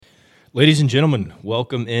Ladies and gentlemen,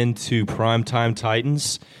 welcome into Primetime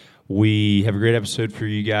Titans. We have a great episode for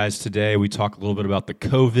you guys today. We talk a little bit about the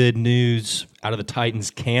COVID news out of the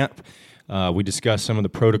Titans camp. We discuss some of the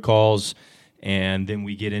protocols, and then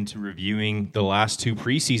we get into reviewing the last two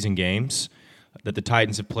preseason games that the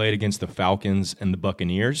Titans have played against the Falcons and the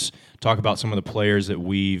Buccaneers. Talk about some of the players that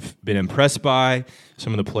we've been impressed by,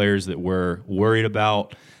 some of the players that we're worried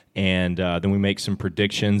about, and then we make some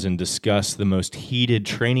predictions and discuss the most heated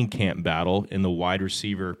training camp battle in the wide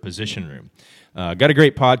receiver position room. Got a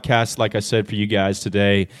great podcast, like I said, for you guys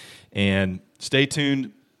today, and stay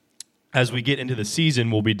tuned. As we get into the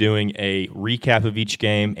season, we'll be doing a recap of each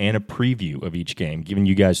game and a preview of each game, giving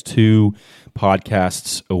you guys 2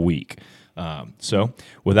 podcasts a week. So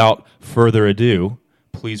without further ado,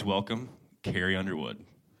 please welcome Carrie Underwood.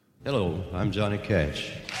 Hello, I'm Johnny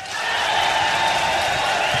Cash.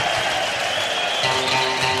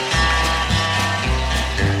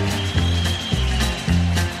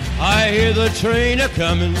 I hear the train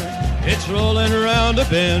a-comin', it's rolling around a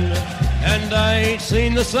bend, and I ain't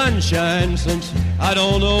seen the sunshine since I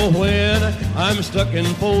don't know when. I'm stuck in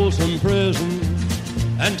Folsom Prison,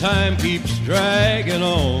 and time keeps dragging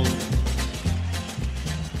on.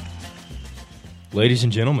 Ladies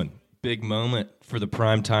and gentlemen, big moment for the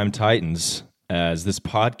Primetime Titans, as this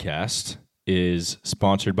podcast is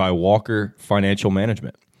sponsored by Walker Financial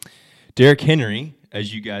Management. Derrick Henry,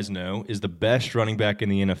 as you guys know, is the best running back in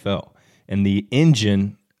the NFL and the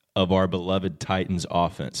engine of our beloved Titans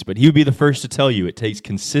offense. But he would be the first to tell you it takes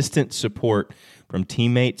consistent support from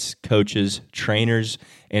teammates, coaches, trainers,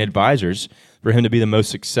 and advisors for him to be the most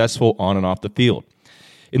successful on and off the field.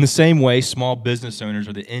 In the same way, small business owners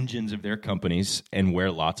are the engines of their companies and wear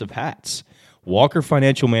lots of hats. Walker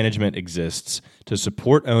Financial Management exists to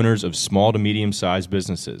support owners of small to medium-sized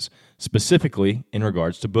businesses, specifically in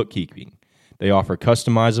regards to bookkeeping. They offer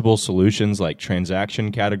customizable solutions like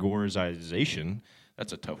transaction categorization,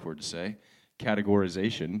 that's a tough word to say,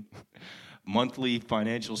 categorization, monthly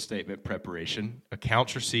financial statement preparation,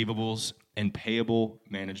 accounts receivables, and payable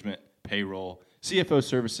management, payroll, CFO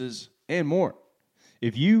services, and more.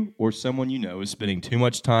 If you or someone you know is spending too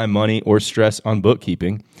much time, money, or stress on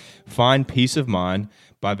bookkeeping, find peace of mind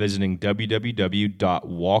by visiting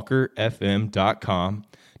www.walkerfm.com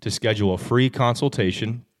to schedule a free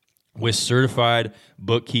consultation with certified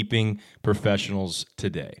bookkeeping professionals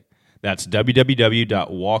today. That's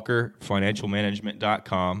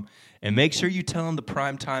www.walkerfinancialmanagement.com, and make sure you tell them the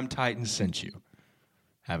Primetime Titans sent you.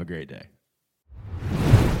 Have a great day.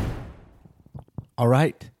 All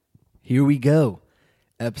right, here we go.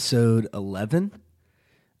 Episode 11.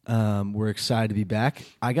 We're excited to be back.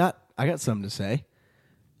 I got something to say.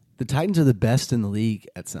 The Titans are the best in the league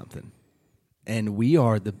at something, and we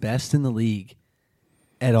are the best in the league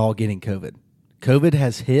at all getting COVID. COVID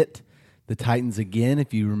has hit the Titans again.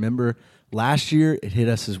 If you remember last year, it hit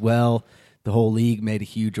us as well. The whole league made a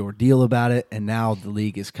huge ordeal about it, and now the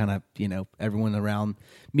league is kind of, everyone around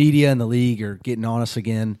media and the league are getting on us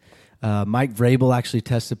again. Mike Vrabel actually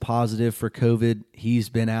tested positive for COVID. He's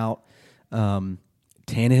been out.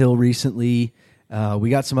 Tannehill recently.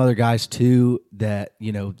 We got some other guys too that,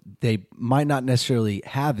 they might not necessarily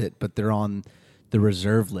have it, but they're on the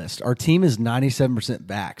reserve list. Our team is 97%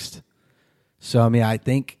 vaxxed. So, I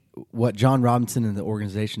think what John Robinson and the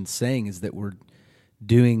organization is saying is that we're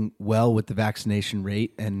doing well with the vaccination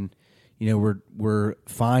rate, and, we're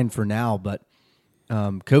fine for now, but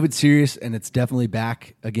COVID's serious, and it's definitely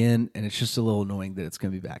back again, and it's just a little annoying that it's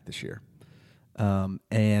going to be back this year.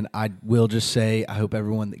 And I will just say I hope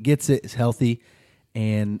everyone that gets it is healthy,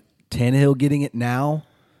 and Tannehill getting it now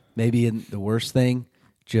maybe in the worst thing,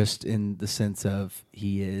 just in the sense of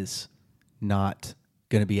he is not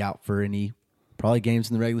going to be out for any probably games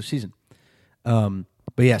in the regular season. But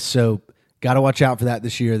yeah, so got to watch out for that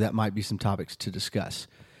this year. That might be some topics to discuss.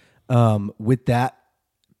 With that,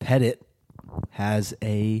 Pettit has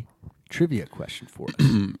a trivia question for us.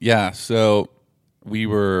 Yeah, so we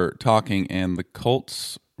were talking, and the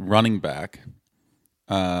Colts running back,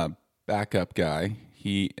 backup guy,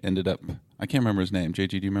 he ended up, I can't remember his name. JG,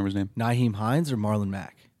 do you remember his name? Nyheim Hines or Marlon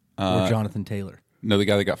Mack? Or Jonathan Taylor? No, the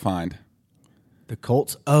guy that got fined. The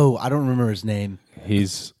Colts? Oh, I don't remember his name.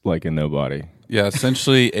 He's like a nobody. Yeah,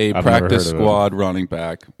 essentially a practice squad running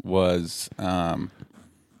back was the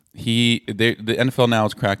NFL now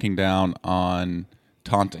is cracking down on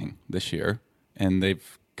taunting this year, and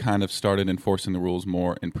they've kind of started enforcing the rules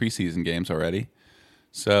more in preseason games already.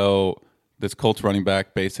 So this Colts running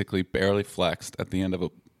back basically barely flexed at the end of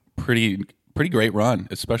a pretty great run,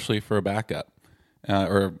 especially for a backup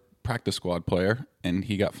or a practice squad player, and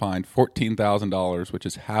he got fined $14,000, which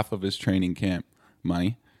is half of his training camp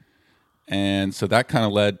money. And so that kind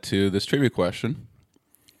of led to this trivia question.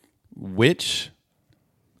 Which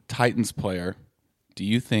Titans player do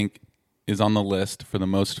you think is on the list for the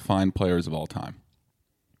most fined players of all time?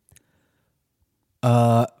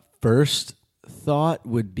 First thought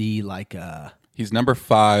would be like He's number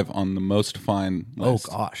 5 on the most fined oh list.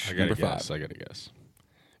 gosh. I gotta Number guess. 5. I gotta guess.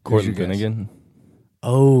 Who's Cortland your guess? Finnegan.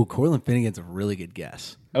 Oh, Cortland Finnegan's a really good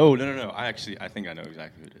guess. Oh no! I think I know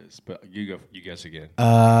exactly who it is. But you go. You guess again.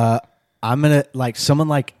 I'm gonna like someone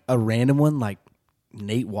like a random one like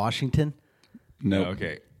Nate Washington. Nope.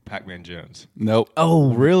 Okay. Pac-Man Jones. Nope.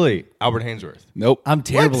 Oh, Really? Albert Hainsworth. Nope. I'm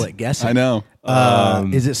terrible at guessing. I know.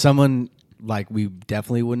 Is it someone like we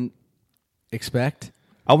definitely wouldn't expect?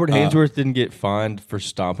 Albert Hainsworth didn't get fined for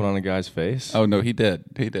stomping on a guy's face. Oh, no, he did.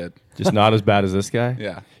 He did. Just not as bad as this guy.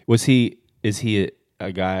 Yeah. Was he? Is he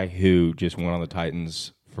a guy who just went on the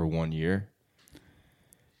Titans for 1 year?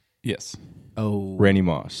 Yes. Oh, Randy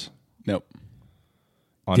Moss. Nope.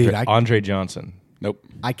 Andre Johnson. Nope.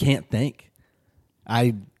 I can't think.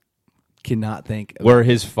 I cannot think. Were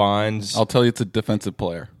his fines? I'll tell you it's a defensive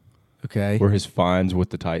player. Okay, Were his fines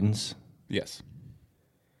with the Titans? Yes.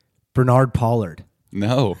 Bernard Pollard.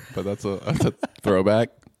 No, but that's a throwback.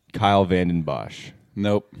 Kyle Vanden Bosch.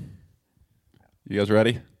 Nope. You guys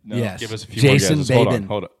ready? No, Yes. Give us a few Jason more guesses. Babin.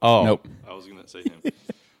 Hold on. Oh, Nope. I was gonna say him.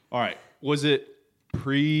 All right. Was it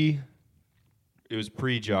pre? It was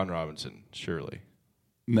pre John Robinson, surely.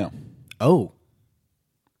 No. Oh,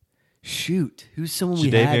 shoot! Who's someone we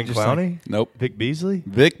had? Jadeveon just like- Clowney. Nope. Vic Beasley.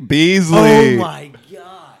 Vic Beasley. oh my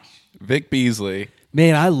gosh, Vic Beasley.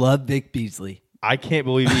 man! I love Vic Beasley. I can't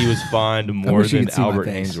believe he was fined more wish you than could see my Albert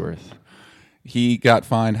face. Hainsworth. He got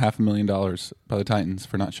fined $500,000 by the Titans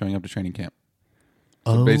for not showing up to training camp.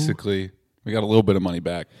 So basically, we got a little bit of money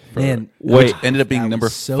back. For, Man, which wait. ended up being That was number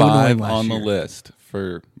so 5 annoying last on the year. list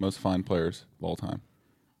for most fined players of all time.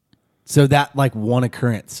 So that like one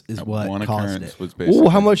occurrence is what One caused occurrence it. was basically. Ooh,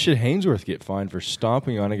 how much should Hainsworth get fined for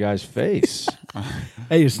stomping on a guy's face?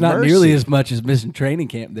 Hey, it's not Mercy. nearly as much as missing training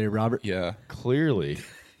camp there, Robert. Yeah. Clearly.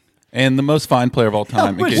 And the most fined player of all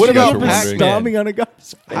time. in case What you guys about were Pac-Man? wondering. Stomping on a guy's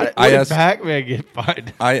face. What I did asked- Pac-Man get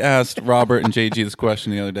fined? I asked Robert and JG this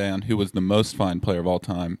question the other day on who was the most fined player of all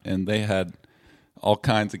time, and they had all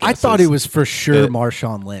kinds of I guesses. thought it was for sure Uh,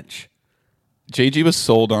 Marshawn Lynch. JG was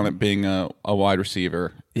sold on it being a wide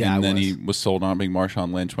receiver, Yeah, and I then was. he was sold on it being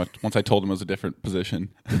Marshawn Lynch. Once I told him it was a different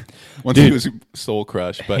position, once he was soul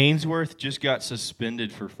crush. But Hainsworth just got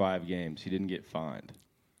suspended for 5 games. He didn't get fined.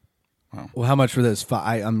 Well, how much for those?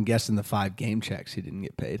 I'm guessing the 5 game checks he didn't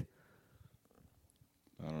get paid.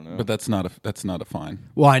 but that's not a fine.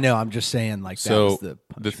 Well, I know. I'm just saying, like that So was the.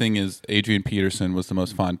 the thing is, Adrian Peterson was the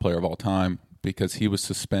most fined player of all time because he was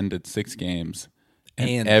suspended 6 games, and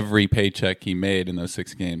And- every paycheck he made in those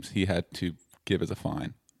 6 games, he had to give as a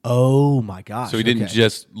fine. Oh my gosh! So he didn't okay.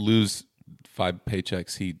 just lose 5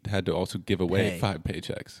 paychecks; he had to also give away Pay. 5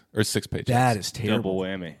 paychecks or 6 paychecks. That is terrible. Double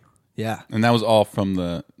whammy. Yeah. And that was all from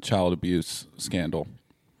the child abuse scandal.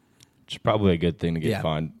 It's probably a good thing to get Yeah.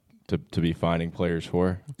 fined to be finding players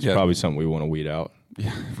for. It's Yeah. probably something we want to weed out.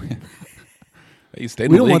 He stayed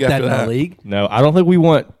in We the don't league want that after in our that. league. No, I don't think we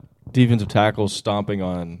want defensive tackles stomping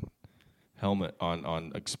on helmet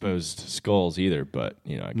on exposed skulls either. But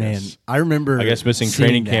I Man, guess I remember. missing seeing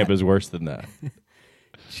training camp that. is worse than that.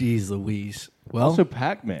 Jeez Louise. Well, Also,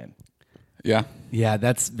 Pac-Man. Yeah. yeah,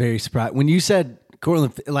 that's very surprising. When you said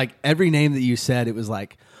Cortland, like every name that you said, it was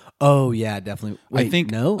like, oh yeah, definitely. Wait,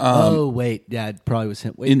 think, no. Oh wait, yeah, it probably was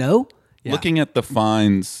him. Wait, no. Yeah. Looking at the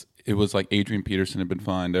fines, it was like Adrian Peterson had been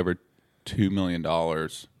fined over $2 million.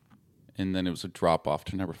 And then it was a drop off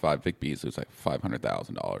to number 5, Vic Beasley. It was like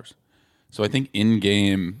 $500,000. So I think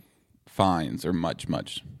in-game fines are much,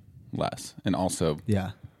 much less. And also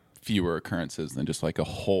Yeah. fewer occurrences than just like a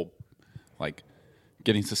whole, like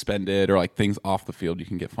getting suspended or like things off the field you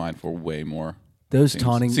can get fined for way more. Those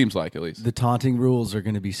taunting, Seems like at least. the taunting rules are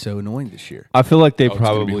going to be so annoying this year. I feel like they Oh, it's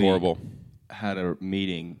gonna be probably horrible. had a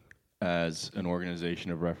meeting as an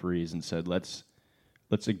organization of referees and said, let's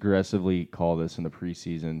aggressively call this in the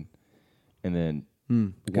preseason, and then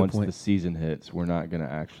once point. the season hits, we're not going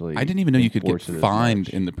to actually. I didn't even know you could get enforce it as fined much.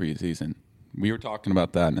 in the preseason. We were talking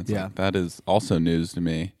about that, and it's Yeah. like, that is also news to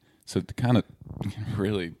me. So to kind of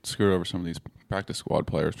really screw over some of these practice squad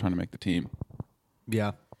players trying to make the team.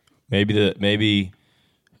 Yeah. Maybe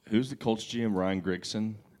who's the Colts GM? Ryan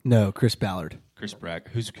Grigson, No, Chris Ballard. Chris Brack.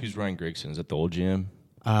 Who's Ryan Grigson? Is that the old GM?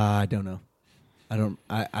 I don't know. I don't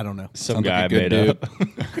know. Some Sounds like guy a good made dude. up.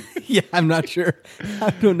 Yeah, I'm not sure.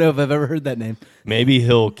 I don't know if I've ever heard that name. Maybe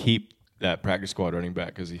he'll keep that practice squad running back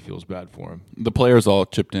because he feels bad for him. The players all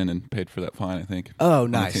chipped in and paid for that fine, I think. Oh,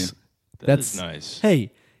 on the nice. team. That's nice.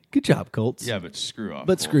 Hey, Good job, Colts. Yeah, but screw off.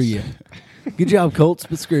 But Colts. screw you. Good job, Colts,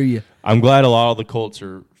 but screw you. I'm glad a lot of the Colts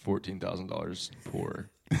are $14,000 poor.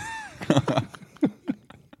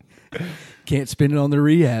 Can't spend it on their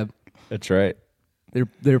rehab. That's right.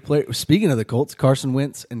 Speaking of the Colts, Carson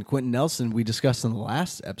Wentz and Quentin Nelson, we discussed in the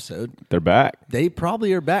last episode. They're back. They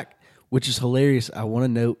probably are back, which is hilarious. I want to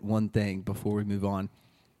note one thing before we move on.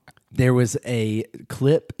 There was a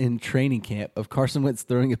clip in training camp of Carson Wentz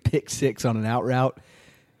throwing a pick six on an out route,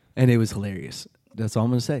 and it was hilarious. That's all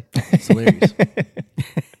I'm going to say. It's hilarious.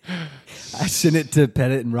 I sent it to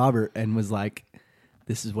Pettit and Robert and was like,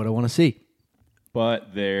 this is what I want to see. But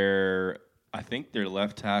I think their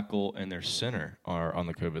left tackle and their center are on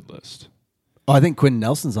the COVID list. Oh, I think Quentin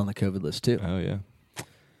Nelson's on the COVID list too. Oh, yeah.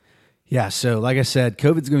 Yeah, so like I said,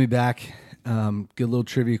 COVID's going to be back. Good little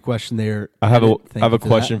trivia question there. I have a Thank you for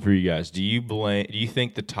question that. for you guys. Do you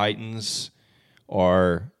think the Titans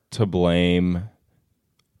are to blame?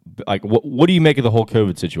 Like, what do you make of the whole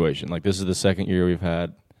COVID situation? Like, this is the second year we've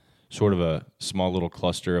had sort of a small little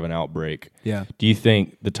cluster of an outbreak. Yeah. Do you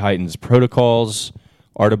think the Titans' protocols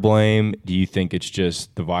are to blame? Do you think it's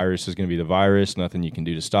just the virus is going to be the virus, nothing you can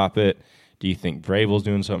do to stop it? Do you think Vrabel's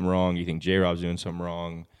doing something wrong? Do you think J-Rob's doing something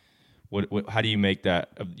wrong? How do you make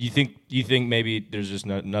that? You think maybe there's just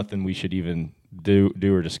nothing we should even do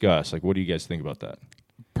or discuss? Like, what do you guys think about that?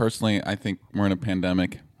 Personally, I think we're in a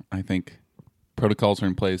pandemic. I think protocols are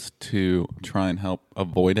in place to try and help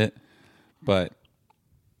avoid it, but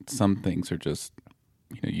some things are just,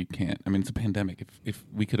 you can't. I mean, it's a pandemic. If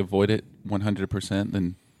we could avoid it 100%,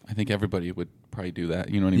 then I think everybody would probably do that.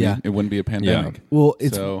 You know what I Yeah. mean? It wouldn't be a pandemic. Yeah. Well,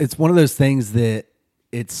 it's one of those things that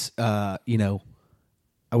it's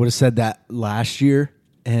I would have said that last year,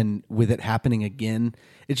 and with it happening again,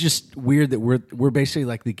 it's just weird that we're basically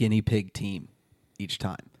like the guinea pig team each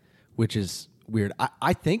time, which is weird.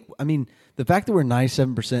 I think the fact that we're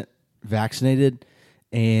 97% vaccinated,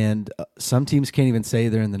 and some teams can't even say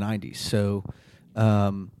they're in the 90s. So,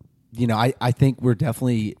 I think we're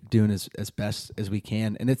definitely doing as best as we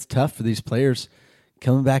can, and it's tough for these players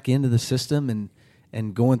coming back into the system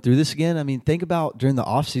and going through this again. I mean, think about during the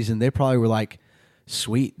offseason, they probably were like,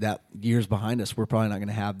 sweet, that year's behind us. We're probably not going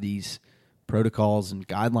to have these protocols and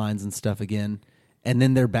guidelines and stuff again. And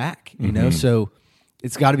then they're back, you know? So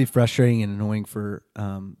it's got to be frustrating and annoying for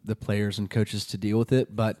the players and coaches to deal with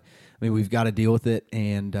it. But, we've got to deal with it.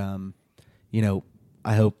 And,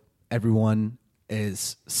 I hope everyone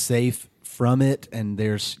is safe from it. And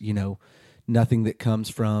there's, nothing that comes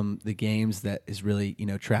from the games that is really,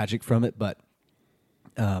 tragic from it. But,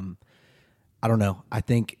 I don't know. I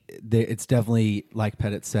think it's definitely, like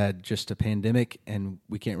Pettit said, just a pandemic, and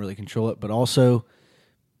we can't really control it. But also,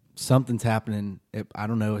 something's happening. I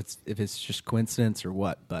don't know if it's just coincidence or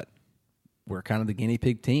what, but we're kind of the guinea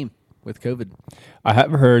pig team with COVID. I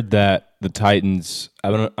have heard that the Titans,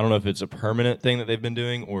 I don't know if it's a permanent thing that they've been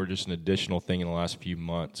doing or just an additional thing in the last few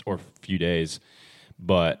months or few days,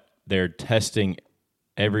 but they're testing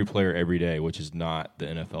every player every day, which is not the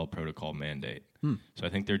NFL protocol mandate. So I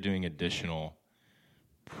think they're doing additional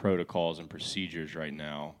protocols and procedures right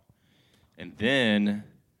now. And then,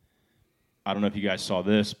 I don't know if you guys saw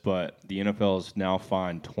this, but the NFL has now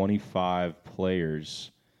fined 25 players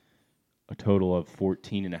a total of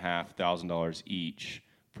 $14,500 each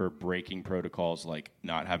for breaking protocols, like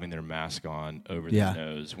not having their mask on over their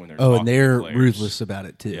nose when they're talking and they're to players. ruthless about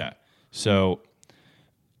it too. Yeah. So,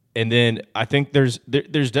 and then I think there's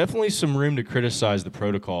definitely some room to criticize the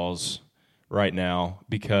protocols right now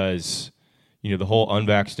because, the whole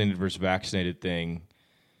unvaccinated versus vaccinated thing,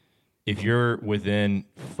 if you're within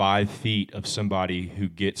 5 feet of somebody who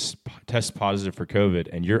gets test positive for COVID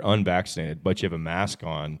and you're unvaccinated, but you have a mask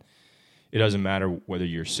on, it doesn't matter whether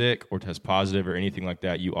you're sick or test positive or anything like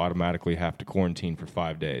that, you automatically have to quarantine for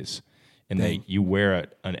 5 days. And you wear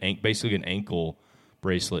basically an ankle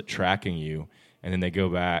bracelet tracking you, and then they go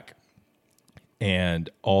back and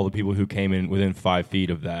all the people who came in within 5 feet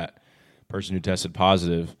of that person who tested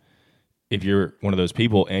positive, if you're one of those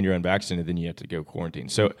people and you're unvaccinated, then you have to go quarantine.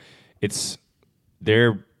 So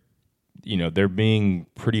they're being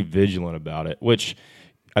pretty vigilant about it, which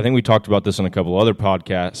I think we talked about this on a couple other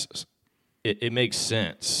podcasts. It makes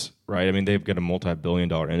sense, right? I mean, they've got a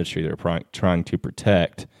multi-billion-dollar industry they're trying to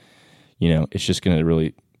protect. It's just going to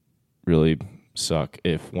really, really suck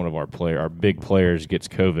if one of our big players gets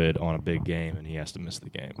COVID on a big game and he has to miss the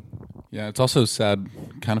game. Yeah, it's also sad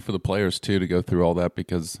kind of for the players, too, to go through all that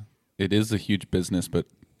because it is a huge business, but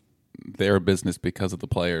they're a business because of the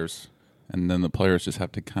players. And then the players just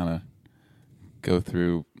have to kind of go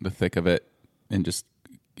through the thick of it and it's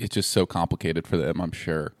just so complicated for them, I'm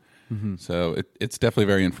sure. So it's definitely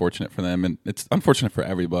very unfortunate for them, and it's unfortunate for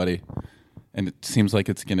everybody. And it seems like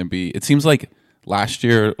it's going to be. It seems like last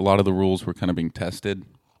year a lot of the rules were kind of being tested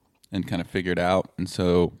and kind of figured out, and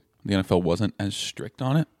so the NFL wasn't as strict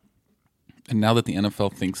on it. And now that the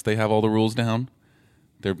NFL thinks they have all the rules down,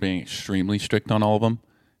 they're being extremely strict on all of them,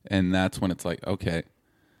 and that's when it's like, okay,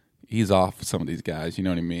 ease off some of these guys. You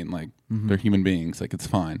know what I mean? Like they're human beings. Like it's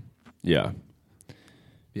fine. Yeah.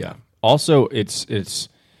 Also, it's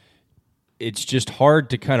just hard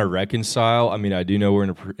to kind of reconcile. I mean, I do know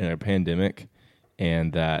we're in a pandemic,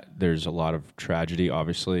 and that there's a lot of tragedy,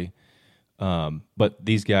 obviously. But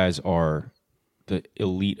these guys are the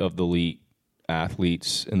elite of the elite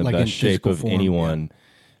athletes in the Like best in shape physical of form, anyone,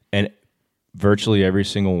 and virtually every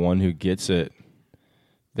single one who gets it,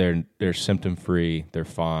 they're symptom free. They're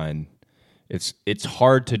fine. It's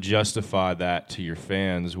hard to justify that to your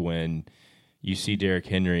fans when you see Derrick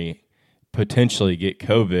Henry potentially get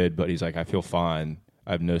COVID, but he's like, I feel fine.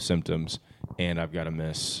 I have no symptoms, and I've got to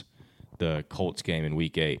miss the Colts game in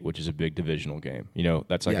Week 8, which is a big divisional game. You know,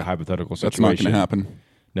 that's like a hypothetical situation. That's not going to happen.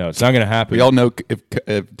 No, it's not going to happen. We all know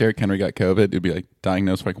if Derrick Henry got COVID, it'd be like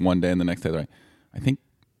diagnosed for like one day, and the next day they're like, I think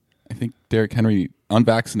Derrick Henry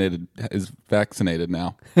unvaccinated is vaccinated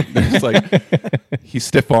now. It's like he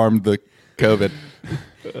stiff armed the COVID.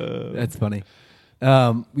 That's funny.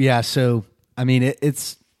 Yeah, so I mean,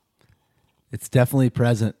 it's definitely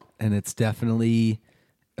present, and it's definitely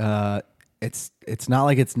it's not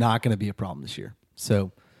like it's not going to be a problem this year.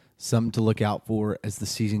 So something to look out for as the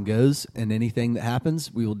season goes, and anything that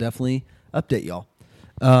happens, we will definitely update y'all.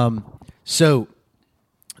 So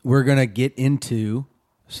we're going to get into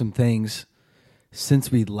some things.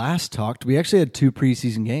 Since we last talked, we actually had 2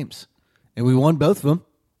 preseason games, and we won both of them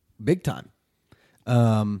big time.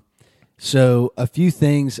 So a few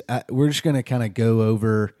things we're just going to kind of go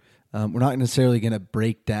over. We're not necessarily going to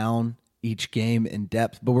break down each game in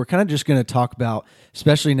depth, but we're kind of just going to talk about,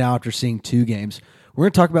 especially now after seeing 2 games, we're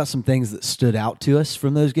going to talk about some things that stood out to us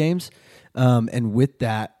from those games. And with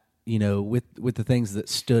that, you know, with the things that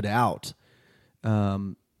stood out,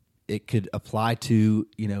 it could apply to,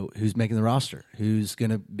 you know, who's making the roster, who's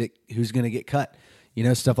going to get cut, you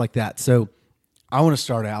know, stuff like that. So I want to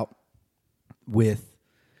start out with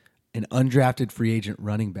an undrafted free agent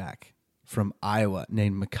running back from Iowa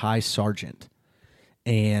named Mekhi Sargent.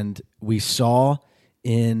 And we saw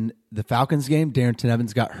in the Falcons game, Darrington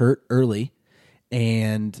Evans got hurt early,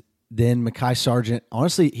 and then Mekhi Sargent,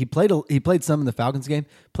 honestly, he played some in the Falcons game,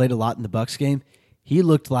 played a lot in the Bucs game. He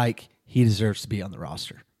looked like he deserves to be on the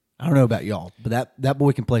roster. I don't know about y'all, but that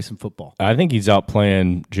boy can play some football. I think he's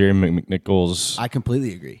outplaying Jerry McNichols. I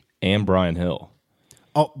completely agree. And Brian Hill.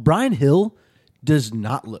 Oh, Brian Hill does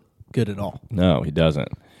not look good at all. No, he doesn't.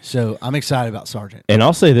 So I'm excited about Sargent. And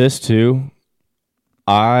I'll say this too.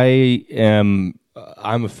 I'm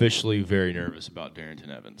officially very nervous about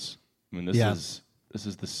Darrington Evans. I mean, this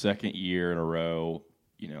is the second year in a row,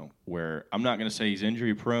 you know, where I'm not going to say he's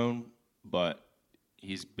injury prone, but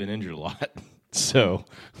he's been injured a lot. So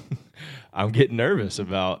I'm getting nervous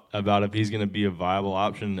about if he's going to be a viable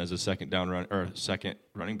option as a second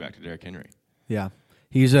running back to Derrick Henry. Yeah.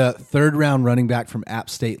 He's a 3rd-round running back from App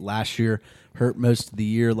State last year, hurt most of the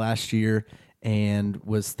year last year, and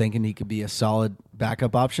was thinking he could be a solid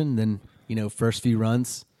backup option. Then, you know, first few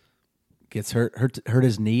runs, gets hurt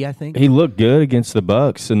his knee, I think. He looked good against the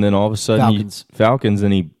Bucs, and then all of a sudden Falcons,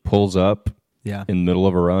 and he pulls up in the middle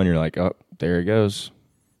of a run. You're like, oh, there he goes.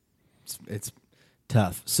 It's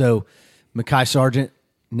tough. So Mekhi Sargent,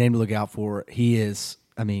 name to look out for. He is,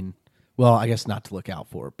 I mean, well, I guess not to look out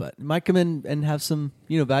for, but might come in and have some,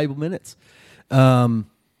 you know, valuable minutes.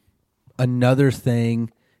 Another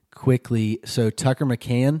thing quickly, so Tucker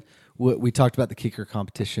McCann, we talked about the kicker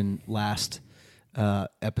competition last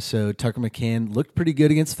episode. Tucker McCann looked pretty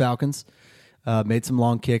good against Falcons, made some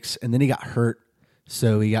long kicks, and then he got hurt.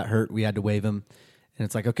 So he got hurt. We had to waive him. And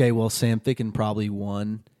it's like, okay, well, Sam Ficken probably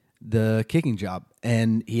won the kicking job.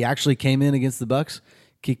 And he actually came in against the Bucs,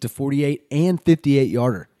 kicked a 48 and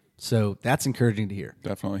 58-yarder. So that's encouraging to hear.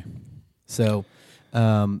 Definitely. So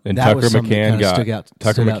and that Tucker was something McCann that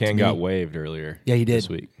stood out to got me. waived earlier. Yeah, he did. This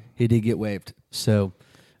week. He did get waived. So,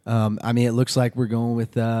 I mean, it looks like we're going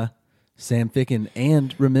with Sam Ficken.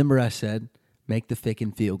 And remember, I said make the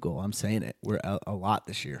Ficken field goal. I'm saying it. We're a lot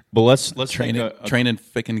this year. But let's Train in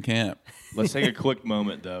Ficken camp. Let's take a quick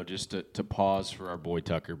moment though, just to pause for our boy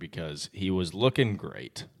Tucker, because he was looking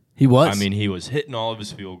great. He was. I mean, he was hitting all of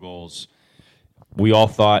his field goals. We all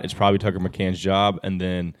thought it's probably Tucker McCann's job, and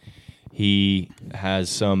then he has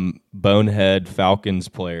some bonehead Falcons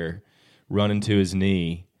player run into his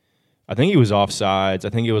knee. I think he was offsides. I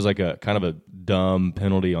think it was like a kind of a dumb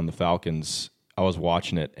penalty on the Falcons. I was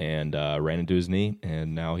watching it and ran into his knee,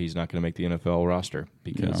 and now he's not going to make the NFL roster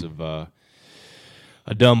because of a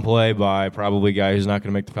dumb play by probably a guy who's not going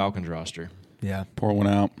to make the Falcons roster. Yeah. Pour one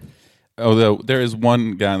out. Although there is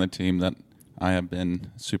one guy on the team that I have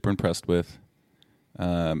been super impressed with.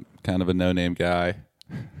 Kind of a no-name guy.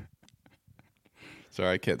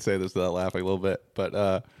 Sorry, I can't say this without laughing a little bit,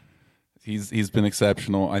 but he's been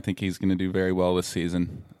exceptional. I think he's going to do very well this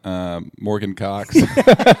season. Morgan Cox.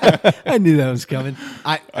 I knew that was coming.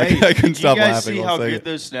 I couldn't stop you guys laughing. See how good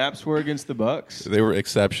those snaps were against the Bucs? They were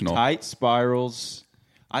exceptional. Tight spirals.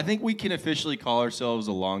 I think we can officially call ourselves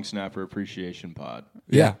a long snapper appreciation pod.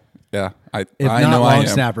 Yeah. If I not know I long am.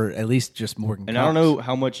 snapper, at least just Morgan And Cox. I don't know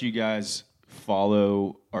how much you guys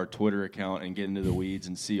follow our Twitter account and get into the weeds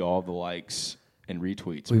and see all the likes and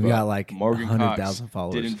retweets. We've but got like Morgan 100,000 Cox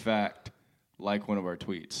followers. did in fact like one of our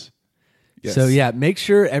tweets. Yes. So yeah, make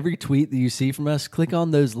sure every tweet that you see from us, click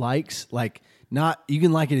on those likes. Like, not you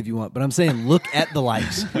can like it if you want, but I'm saying look at the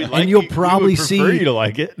likes, and you'll probably see you to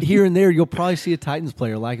like it. here and there. You'll probably see a Titans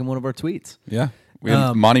player liking one of our tweets. Yeah. We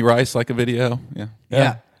had Monty Rice like a video.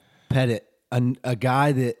 Yeah. Pettit, a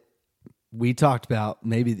guy that we talked about,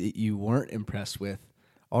 maybe that you weren't impressed with,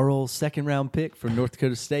 our old second round pick from North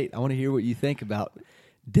Dakota State. I want to hear what you think about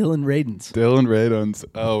Dylan Radens. Dylan Radens.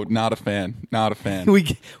 Oh, not a fan. Not a fan.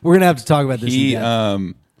 We're gonna have to talk about this. He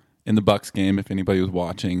in in the Bucks game, if anybody was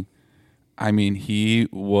watching, I mean, he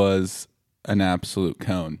was an absolute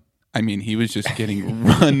cone. I mean, he was just getting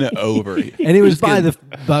run over. and it was by the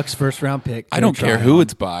Bucks' first round pick. I don't care who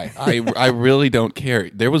it's by. I really don't care.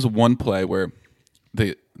 There was one play where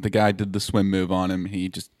the guy did the swim move on him. He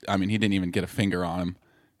didn't even get a finger on him,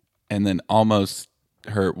 and then almost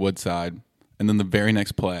hurt Woodside. And then the very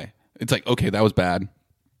next play, it's like, okay, that was bad.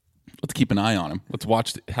 Let's keep an eye on him. Let's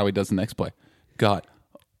watch how he does the next play. Got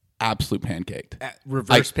absolute pancaked.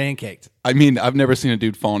 Reverse pancaked. I mean, I've never seen a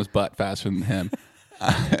dude fall on his butt faster than him.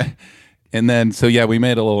 And then, so yeah, we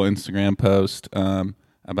made a little Instagram post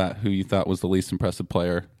about who you thought was the least impressive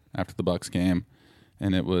player after the Bucks game,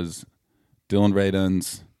 and it was Dylan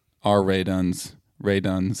Radens, our Radens,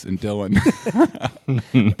 and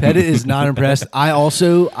Dylan. Pettit is not impressed.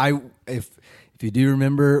 If you do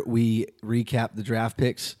remember, we recapped the draft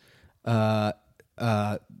picks like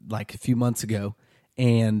a few months ago,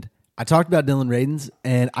 and I talked about Dylan Radens,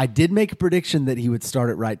 and I did make a prediction that he would start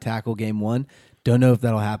at right tackle game one. Don't know if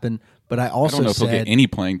that'll happen, but I also don't know if said he'll get any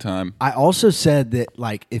playing time. I also said that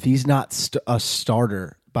like if he's not a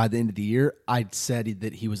starter by the end of the year, I'd said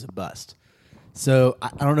that he was a bust. So I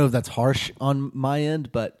don't know if that's harsh on my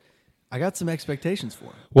end, but I got some expectations for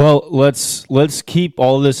him. Well, let's keep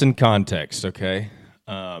all this in context, okay?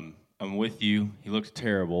 I'm with you. He looks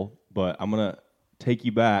terrible, but I'm gonna take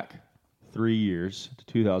you back 3 years to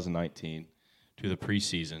 2019 to the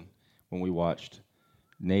preseason when we watched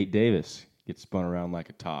Nate Davis get spun around like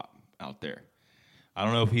a top out there. I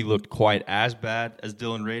don't know if he looked quite as bad as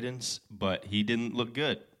Dylan Radens, but he didn't look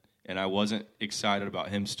good, and I wasn't excited about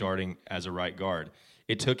him starting as a right guard.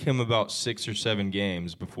 It took him about 6 or 7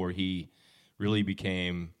 games before he really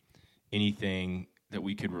became anything that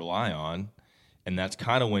we could rely on, and that's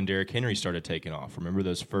kind of when Derrick Henry started taking off. Remember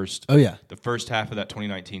those first? Oh yeah, the first half of that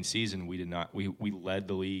 2019 season, we led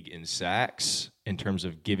the league in sacks in terms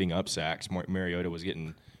of giving up sacks. Mariota was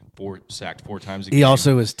getting sacked 4 times a game. he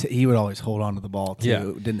also was. He would always hold on to the ball too. Yeah.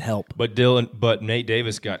 It didn't help. But Nate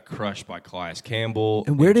Davis got crushed by Calais Campbell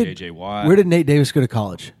And where did J.J. Watt. Where did Nate Davis go to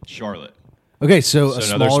college? Charlotte? Okay, so a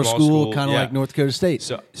another smaller small school, kind of yeah. like North Dakota State.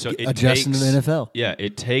 So it adjusting takes, to the NFL. Yeah,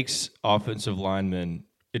 it takes offensive linemen.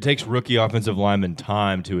 It takes rookie offensive linemen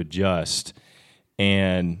time to adjust.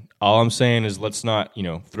 And all I'm saying is let's not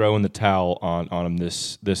throw in the towel on him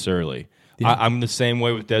this early. Yeah. I'm the same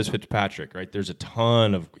way with Des Fitzpatrick. Right, there's a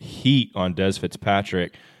ton of heat on Des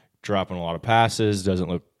Fitzpatrick, dropping a lot of passes, doesn't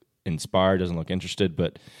look inspired, doesn't look interested.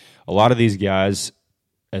 But a lot of these guys,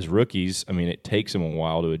 as rookies, I mean, it takes them a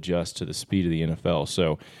while to adjust to the speed of the NFL.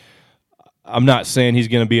 So I'm not saying he's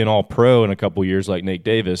going to be an all-pro in a couple years like Nate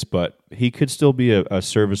Davis, but he could still be a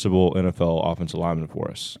serviceable NFL offensive lineman for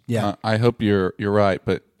us. Yeah, I hope you're right,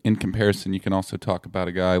 but in comparison, you can also talk about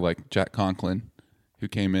a guy like Jack Conklin, who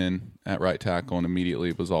came in at right tackle and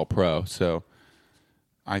immediately was all-pro. So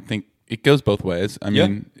I think it goes both ways. I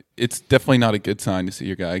mean, it's definitely not a good sign to see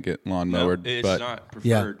your guy get lawn-mowered. No, it's but not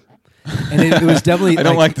preferred. Yeah. And it was definitely. I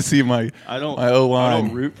don't like to see my I don't O-line. I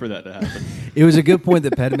don't root for that to happen. It was a good point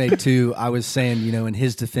that Pettit made too. I was saying, in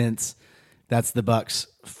his defense, that's the Bucks'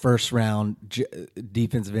 first round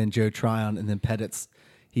defensive end Joe Tryon, and then Pettit's.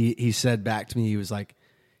 He said back to me, he was like,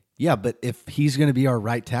 Yeah, but if he's going to be our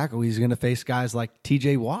right tackle, he's going to face guys like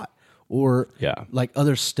T.J. Watt or like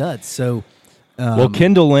other studs. So, well,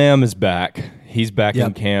 Kendall Lamb is back. He's back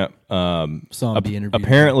in camp. Saw him be interviewed.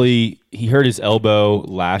 Apparently, he hurt his elbow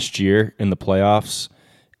last year in the playoffs,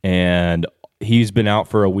 and he's been out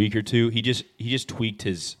for a week or two. He just tweaked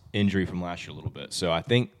his injury from last year a little bit. So I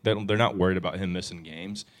think that they're not worried about him missing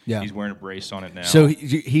games. Yeah. He's wearing a brace on it now. So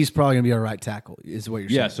he's probably going to be our right tackle, is what you're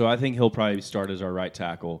saying. Yeah, so I think he'll probably start as our right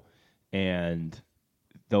tackle, and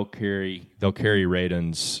they'll carry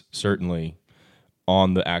Radens certainly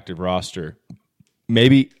on the active roster.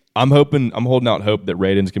 Maybe I'm holding out hope that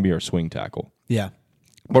Radens can be our swing tackle. Yeah.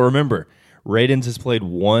 But remember, Radens has played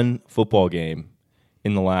one football game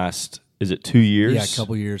in the last, is it 2 years? Yeah, a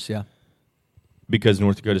couple years, yeah. Because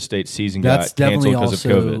North Dakota State's season got canceled because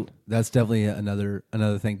of COVID. That's definitely another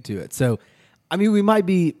thing to it. So, I mean, we might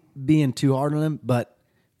be being too hard on him, but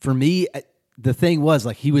for me, the thing was,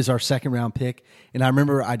 like, he was our second-round pick, and I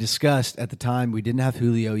remember I discussed at the time we didn't have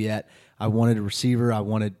Julio yet. I wanted a receiver. I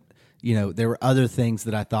wanted, there were other things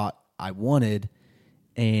that I thought I wanted,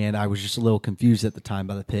 and I was just a little confused at the time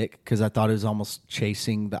by the pick because I thought it was almost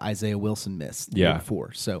chasing the Isaiah Wilson miss the year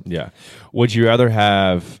before. So, yeah. Would you rather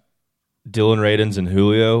have Dylan Radens and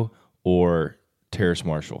Julio or Terrace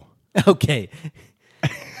Marshall? Okay.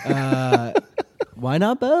 Why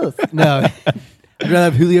not both? No. I'd rather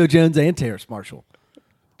have Julio Jones and Terrace Marshall.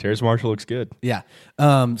 Terrace Marshall looks good. Yeah.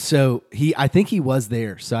 So I think he was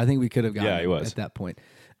there. So I think we could have gotten he was at that point.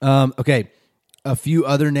 Okay. A few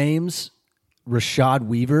other names. Rashad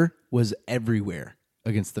Weaver was everywhere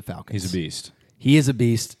against the Falcons. He's a beast. He is a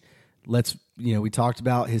beast. We talked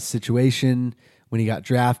about his situation when he got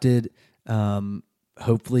drafted.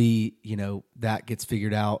 Hopefully, that gets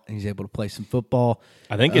figured out and he's able to play some football.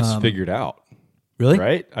 I think it's figured out. Really?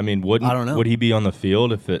 Right? I mean, I don't know. Would he be on the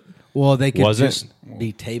field if it they could wasn't? Just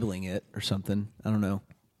be tabling it or something. I don't know.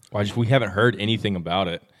 We haven't heard anything about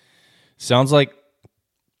it. Sounds like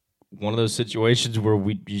one of those situations where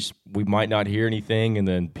we might not hear anything, and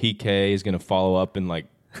then PK is going to follow up in like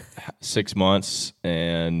 6 months,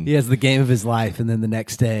 and he has the game of his life, and then the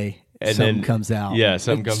next day something comes out. Yeah,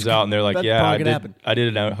 something comes out, and they're like, "Yeah, I did happen.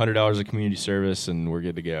 $100 of community service, and we're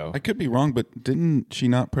good to go." I could be wrong, but didn't she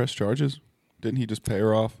not press charges? Didn't he just pay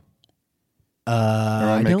her off? Or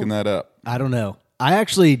am I making that up? I don't know. I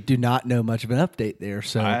actually do not know much of an update there.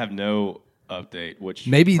 So I have no update, which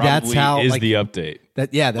maybe that's how is the update.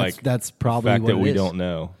 That's probably the fact what that we is. don't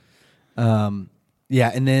know. And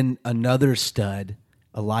then another stud,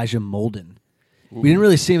 Elijah Molden. We didn't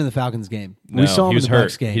really see him in the Falcons game. No, we saw him he was in the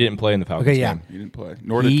hurt. Bucs game. He didn't play in the Falcons game. He didn't play.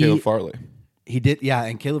 Nor did Caleb Farley. He did, yeah,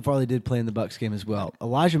 and Caleb Farley did play in the Bucs game as well.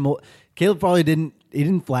 Caleb Farley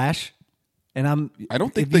didn't flash. And I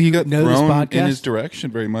don't think that he got thrown in his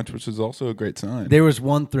direction very much, which is also a great sign. There was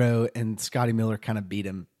one throw, and Scotty Miller kind of beat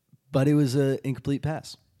him, but it was an incomplete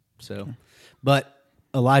pass. So, but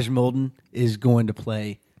Elijah Molden is going to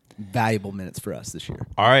play valuable minutes for us this year.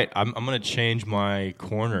 All right, I'm going to change my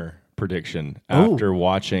corner prediction after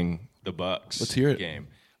watching the Bucs Let's hear it. game.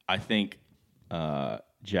 I think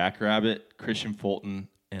Jackrabbit, Christian Fulton,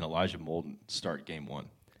 and Elijah Molden start game one.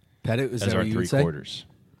 Pettit, is as that our what you three would say? quarters.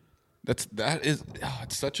 It's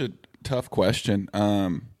such a tough question.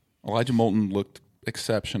 Elijah Molden looked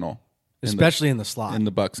exceptional, especially in the slot in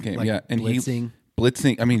the Bucs game. Like and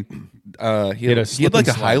blitzing. I mean, he had like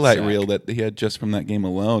a highlight reel that he had just from that game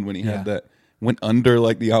alone when he had that went under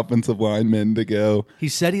like the offensive lineman to go. He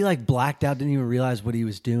said he like blacked out, didn't even realize what he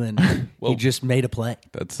was doing. He just made a play.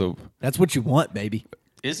 That's what you want, baby.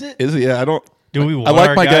 Is it? Yeah, I don't. Do we want I like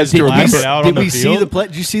our my guys to remember. Did we see the play?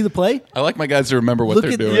 Did you see the play? I like my guys to remember what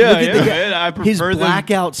they're doing. Yeah, man, I prefer his them.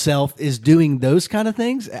 blackout self is doing those kind of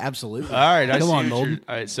things. Absolutely. All right, come on, Molden.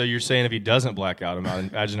 All right, so you're saying if he doesn't black out,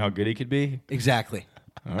 imagine how good he could be. Exactly.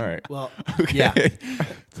 All right. Well, okay. yeah.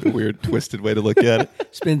 It's a weird, twisted way to look at it.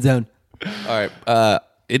 Spin zone. All right.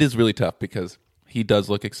 It is really tough because he does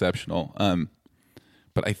look exceptional.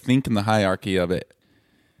 But I think in the hierarchy of it,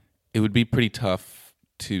 it would be pretty tough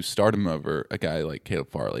to start him over a guy like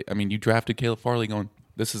Caleb Farley. I mean, you drafted Caleb Farley going,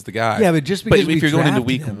 this is the guy. Yeah, but just because if you're going into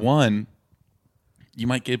week him. one, you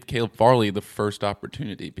might give Caleb Farley the first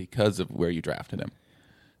opportunity because of where you drafted him.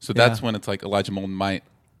 So that's when it's like Elijah Molden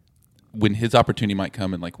when his opportunity might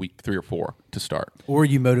come in like week 3 or 4 to start. Or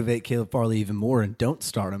you motivate Caleb Farley even more and don't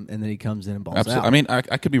start him, and then he comes in and balls Absolutely. out. I mean,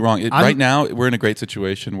 I could be wrong. Right now, we're in a great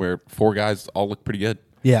situation where 4 guys all look pretty good.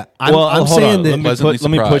 Yeah, I'm saying that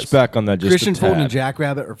let me push back on that. Just Christian a tad. Fulton and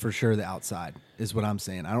Jackrabbit are for sure the outside, is what I'm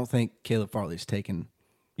saying. I don't think Caleb Farley's taken.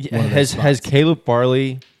 Has Caleb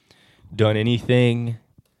Farley done anything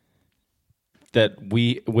that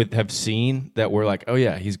we have seen that we're like, oh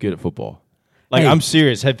yeah, he's good at football. Like Hey. I'm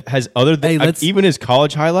serious. Has other than even his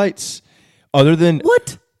college highlights, other than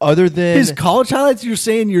What? Other than His college highlights, you're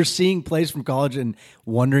saying you're seeing plays from college and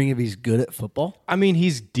wondering if he's good at football? I mean,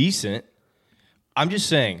 he's decent. I'm just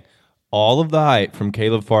saying, all of the hype from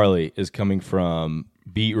Caleb Farley is coming from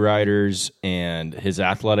beat writers and his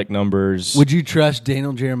athletic numbers. Would you trust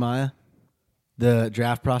Daniel Jeremiah, the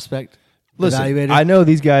draft prospect? Listen, evaluator? I know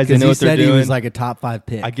these guys. They know he what they're said doing. he was like a top 5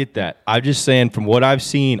 pick. I get that. I'm just saying, from what I've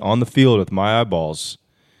seen on the field with my eyeballs,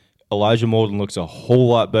 Elijah Molden looks a whole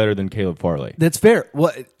lot better than Caleb Farley. That's fair.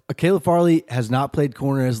 Well, Caleb Farley has not played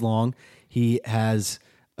corner as long. He has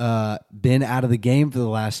been out of the game for the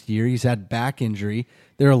last year. He's had back injury.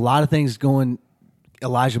 There are a lot of things going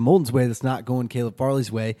Elijah Molden's way that's not going Caleb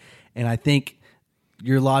Farley's way. And I think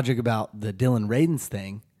your logic about the Dylan Radins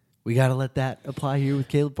thing, we got to let that apply here with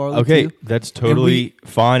Caleb Farley Okay, too. that's totally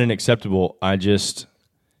fine and acceptable. I just,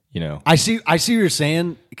 I see what you're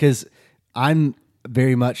saying, because I'm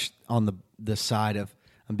very much on the side of,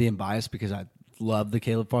 I'm being biased because I love the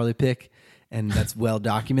Caleb Farley pick, and that's well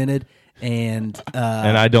documented. And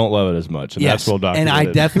I don't love it as much, and that's well documented. And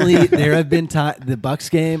I definitely, there have been the Bucks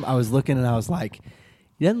game, I was looking and I was like,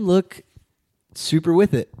 he doesn't look super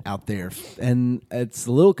with it out there, and it's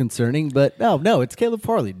a little concerning. But no, it's Caleb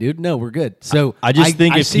Farley, dude. No, we're good. So I just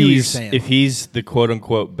think I see what you're saying. if he's the quote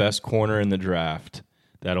unquote best corner in the draft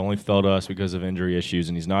that only fell to us because of injury issues,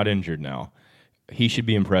 and he's not injured now, he should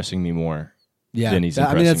be impressing me more. Than he's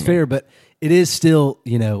impressing that's me. fair, but it is still,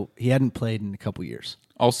 he hadn't played in a couple years.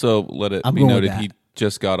 Also, let it I'm be going with noted that. he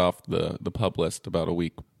just got off the pub list about a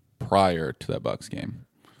week prior to that Bucks game.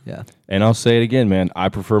 Yeah. And I'll say it again, man. I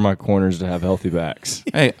prefer my corners to have healthy backs.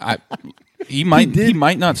 Hey, he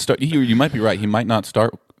might not start. You might be right. He might not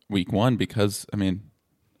start week 1 because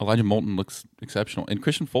Elijah Moulton looks exceptional, and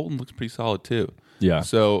Christian Fulton looks pretty solid too. Yeah.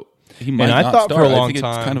 So he might I not thought start. for a long I think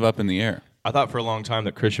time- it's kind of up in the air. I thought for a long time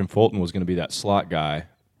that Christian Fulton was going to be that slot guy,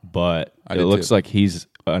 but I it did looks too. like he's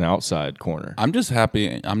an outside corner. I'm just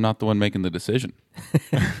happy I'm not the one making the decision.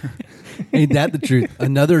 Ain't that the truth?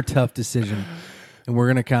 Another tough decision, and we're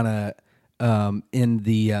gonna kind of in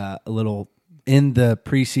the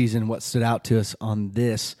preseason. What stood out to us on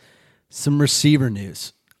this? Some receiver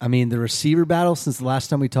news. I mean, the receiver battle since the last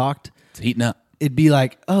time we talked. It's heating up. It'd be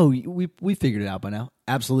like, oh, we figured it out by now.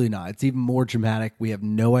 Absolutely not. It's even more dramatic. We have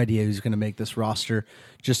no idea who's going to make this roster.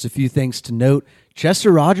 Just a few things to note.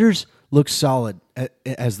 Chester Rogers looks solid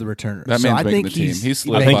as the returner. That So man's I making think the team. he's- He's I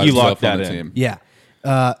solidified think you himself locked on that the in. team.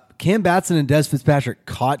 Yeah. Cam Batson and Des Fitzpatrick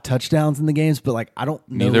caught touchdowns in the games, but I don't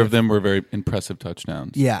know. Neither if- of them were very impressive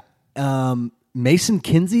touchdowns. Yeah. Mason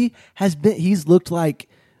Kinsey he's looked like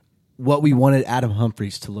what we wanted Adam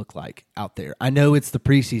Humphries to look like out there. I know it's the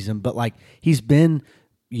preseason, but he's been,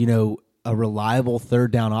 a reliable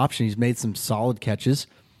third down option. He's made some solid catches.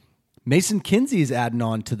 Mason Kinsey is adding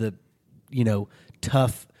on to the,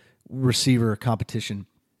 tough receiver competition.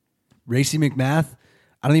 Racy McMath,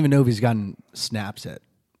 I don't even know if he's gotten snaps at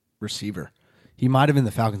receiver. He might have in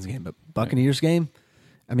the Falcons game, but Buccaneers game,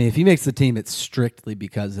 if he makes the team, it's strictly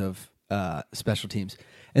because of special teams.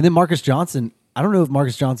 And then Marcus Johnson, I don't know if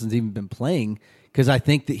Marcus Johnson's even been playing because I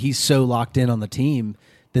think that he's so locked in on the team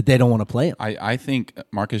that they don't want to play him. I think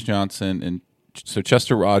Marcus Johnson and so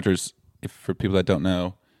Chester Rogers, if for people that don't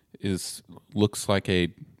know, looks like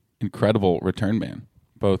a incredible return man,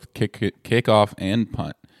 both kickoff and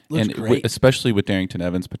punt. Looks and great. Especially with Darrington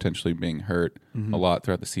Evans potentially being hurt a lot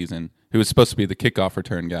throughout the season, who was supposed to be the kickoff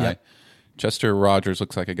return guy. Yep. Chester Rogers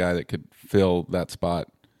looks like a guy that could fill that spot.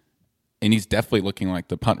 And he's definitely looking like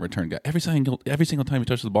the punt return guy. Every single time he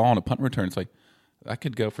touches the ball on a punt return, it's like, I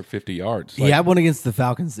could go for 50 yards. He had one against the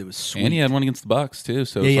Falcons that was sweet. And he had one against the Bucks too.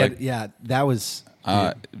 So that was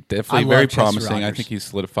I definitely love very Chester promising. I Rogers. think he's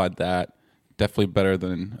solidified that. Definitely better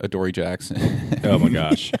than Adoree Jackson. Oh my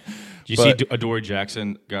gosh! Did you But- see Adoree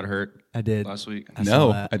Jackson got hurt? I did last week. I saw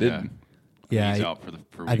No, that. I didn't. Yeah, he's I- out for week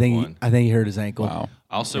I think one. I think he hurt his ankle. Wow.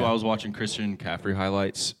 Also, I was watching Christian McCaffrey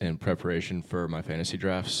highlights in preparation for my fantasy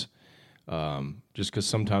drafts. Just because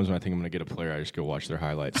sometimes when I think I'm going to get a player, I just go watch their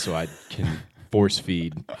highlights so I can force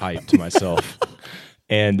feed hype to myself.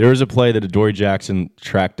 And there was a play that Adoree Jackson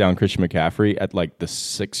tracked down Christian McCaffrey at the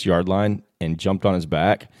 6-yard line and jumped on his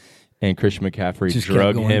back. And Christian McCaffrey Just kept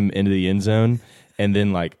drug going. him into the end zone. And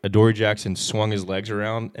then Adoree Jackson swung his legs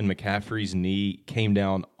around and McCaffrey's knee came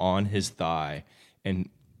down on his thigh and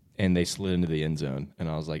they slid into the end zone. And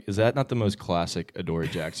I was like, is that not the most classic Adoree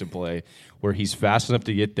Jackson play where he's fast enough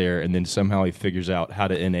to get there and then somehow he figures out how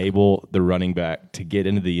to enable the running back to get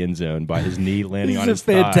into the end zone by his knee landing on This his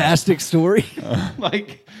is a thigh? fantastic story. I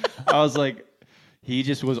was like, He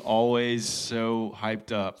just was always so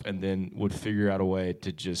hyped up and then would figure out a way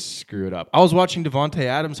to just screw it up. I was watching Devontae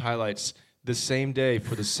Adams highlights the same day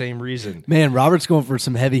for the same reason. Man, Robert's going for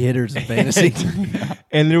some heavy hitters in fantasy.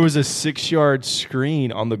 And there was a 6-yard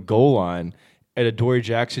screen on the goal line, and Adoree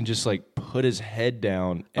Jackson just like put his head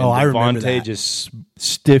down, and I remember Devontae that. just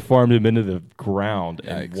stiff armed him into the ground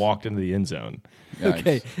and Yikes. walked into the end zone.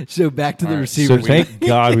 Okay, so back to the So receivers. thank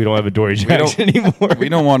God we don't have Adoree Jackson anymore. We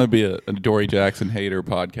don't want to be a Dory Jackson hater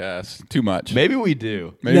podcast too much. Maybe we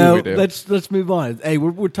do. Maybe no, we do. let's move on. Hey,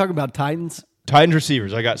 we're talking about Titans. Titans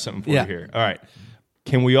receivers, I got something for Yeah. you here. All right.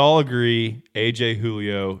 Can we all agree AJ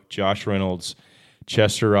Julio, Josh Reynolds,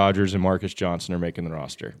 Chester Rogers, and Marcus Johnson are making the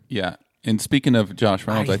roster? Yeah. And speaking of Josh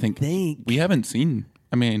Reynolds, I I think think- we haven't seen.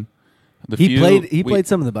 I mean, He played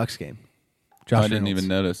some of the Bucks game. Josh I didn't Reynolds. even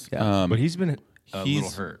notice. Yeah. But he's been a He's-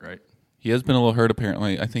 little hurt, right? He has been a little hurt,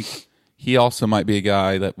 apparently. I think he also might be a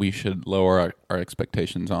guy that we should lower our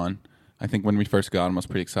expectations on. I think when we first got him, I was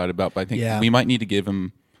pretty excited about, but I think Yeah. we might need to give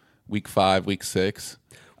him week 5, week 6.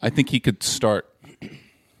 I think he could start.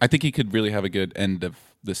 I think he could really have a good end of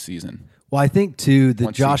this season. Well, I think too the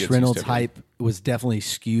Once he Josh gets Reynolds used to everything. hype was definitely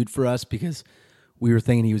skewed for us because we were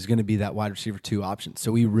thinking he was going to be that wide receiver 2 option.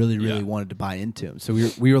 So we really Yeah. wanted to buy into him. So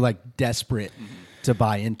we were like desperate to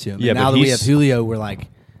buy into him. Yeah, and now but that we have he's- Julio, we're like,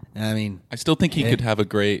 I mean, I still think he could have a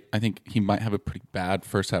great. I think he might have a pretty bad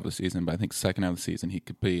first half of the season, but I think second half of the season he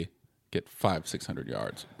could get 500-600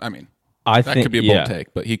 yards. I mean, I that think could be a bold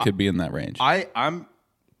take, but he could be in that range.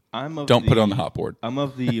 I'm of Don't put it on the hot board. I'm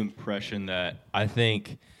of the impression that I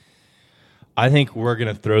think we're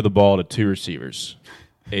gonna throw the ball to 2 receivers,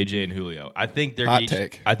 AJ and Julio. I think they're Hot each,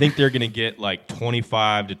 take. I think they're gonna get like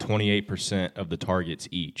 25 to 28% of the targets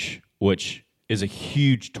each, which is a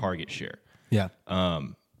huge target share. yeah.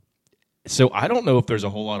 So I don't know if there's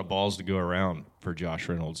a whole lot of balls to go around for Josh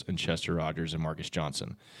Reynolds and Chester Rogers and Marcus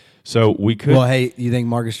Johnson. So we could. Well, hey, you think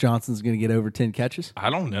Marcus Johnson's going to get over 10 catches?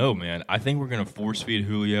 I don't know, man. I think we're going to force feed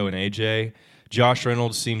Julio and AJ. Josh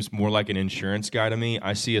Reynolds seems more like an insurance guy to me.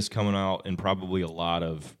 I see us coming out in probably a lot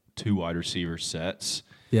of 2 wide receiver sets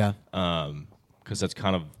Yeah. because that's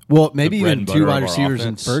kind of Well, maybe the bread even and 2 butter wide of our receivers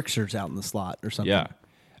and offense. Berkshire's out in the slot or something. Yeah.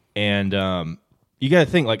 And you got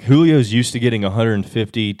to think, like, Julio's used to getting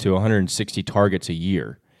 150 to 160 targets a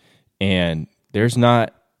year. And there's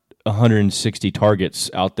not 160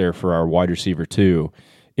 targets out there for our wide receiver, too,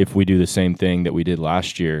 if we do the same thing that we did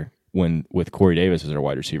last year with Corey Davis as our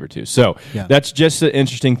wide receiver, too. So Yeah. that's just an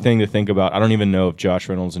interesting thing to think about. I don't even know if Josh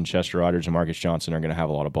Reynolds and Chester Rogers and Marcus Johnson are going to have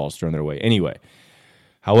a lot of balls thrown their way anyway.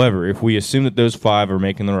 However, if we assume that those 5 are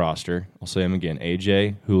making the roster, I'll say them again: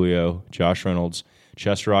 AJ, Julio, Josh Reynolds,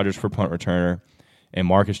 Chester Rogers for punt returner, and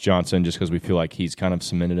Marcus Johnson, just because we feel like he's kind of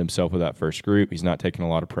cemented himself with that first group. He's not taking a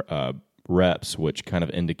lot of reps, which kind of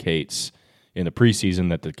indicates in the preseason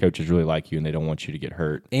that the coaches really like you and they don't want you to get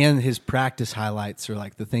hurt. And his practice highlights are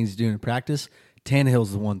like the things he's doing in practice.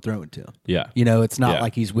 Tannehill's the one throwing to him. Yeah. You know, it's not Yeah.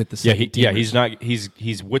 like he's with the Yeah, second team. he's not.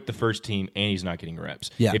 He's with the first team and he's not getting reps.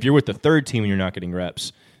 Yeah. If you're with the third team and you're not getting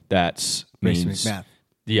reps, that's Mason means McMath.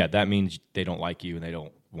 yeah, that means they don't like you and they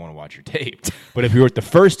don't want to watch your tape. But if you're with the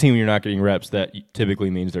first team and you're not getting reps, that typically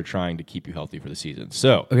means they're trying to keep you healthy for the season.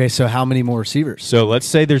 So Okay, so how many more receivers? let's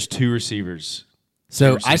say there's 2 receivers.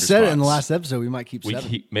 So receiver I said it in the spots. last episode. We might keep We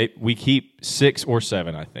 7. we keep 6 or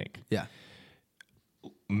 7, I think. Yeah.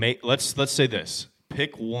 Let's say this: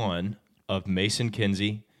 pick one of Mason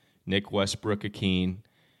Kinsey, Nick Westbrook-Akeen,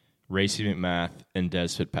 Racy McMath, and Des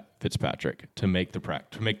Fitzpatrick to make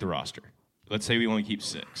the roster. Let's say we only keep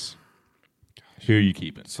 6. Who are you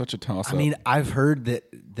keeping? Such a toss-up. I mean, I've heard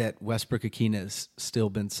that Westbrook Akina has still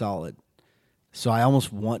been solid. So I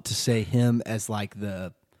almost want to say him as like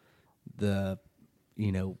the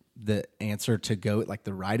answer to go, like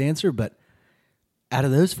the right answer. But out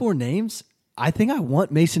of those 4 names, I think I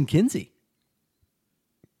want Mason Kinsey.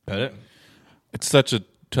 Got it? It's such a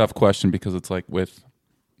tough question because it's like with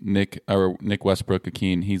Nick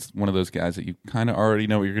Westbrook-Akeen, he's one of those guys that you kind of already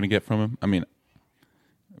know what you're going to get from him. I mean,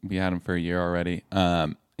 we had him for a year already.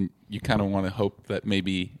 And you kind of want to hope that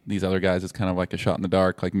maybe these other guys is kind of like a shot in the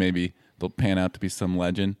dark, like maybe they'll pan out to be some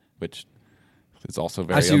legend, which is also I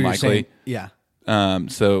very see what you're unlikely. saying.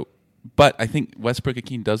 Yeah. But I think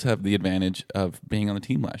Westbrook-Akeen does have the advantage of being on the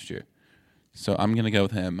team last year. So I'm going to go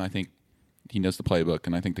with him. I think he knows the playbook,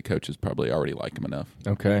 and I think the coaches probably already like him enough.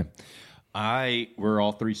 Okay. We're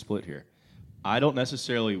all 3 split here. I don't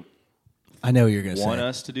necessarily I know what you're going to want say.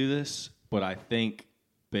 us to do this, but I think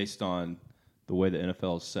based on the way the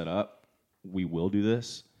NFL is set up, we will do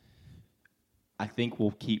this. I think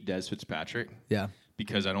we'll keep Des Fitzpatrick. Yeah.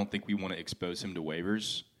 Because I don't think we want to expose him to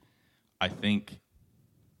waivers. I think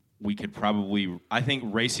we could probably – I think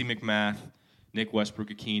Racey McMath, Nick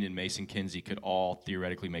Westbrook-Akeen, and Mason Kinsey could all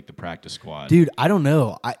theoretically make the practice squad. Dude, I don't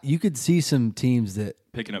know. You could see some teams that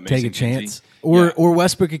Picking up take Mason a chance. Kinsey. Or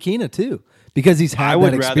Westbrook-Akeen, too, because he's had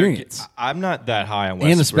that experience. I'm not that high on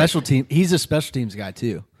Westbrook. And a special team. He's a special teams guy,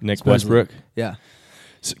 too. Nick supposedly. Westbrook? Yeah.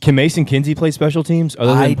 So can Mason Kinsey play special teams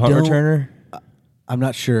other than punt returner? I'm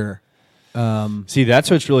not sure. See,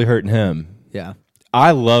 that's what's really hurting him. Yeah.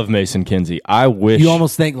 I love Mason Kinsey. I wish You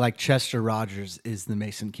almost think like Chester Rogers is the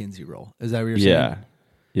Mason Kinsey role. Is that what you're saying?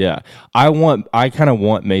 Yeah. I kind of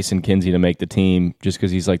want Mason Kinsey to make the team just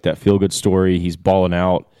because he's like that feel good story. He's balling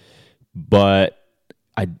out, but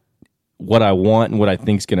what I want and what I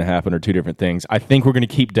think is going to happen are two different things. I think we're going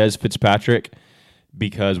to keep Des Fitzpatrick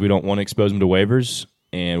because we don't want to expose him to waivers,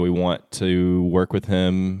 and we want to work with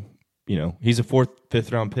him. You know, he's a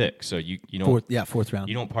fifth round pick, so you don't fourth round.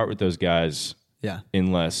 You don't part with those guys. Yeah.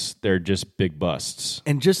 Unless they're just big busts.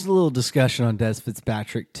 And just a little discussion on Des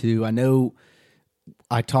Fitzpatrick, too. I know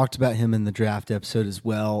I talked about him in the draft episode as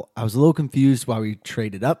well. I was a little confused why we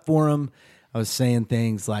traded up for him. I was saying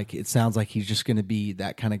things like it sounds like he's just going to be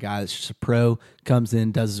that kind of guy that's just a pro, comes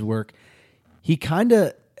in, does his work. He kind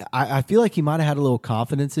of, I feel like he might have had a little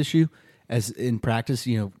confidence issue as in practice,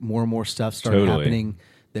 more and more stuff started happening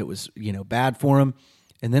that was, bad for him.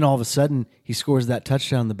 And then all of a sudden he scores that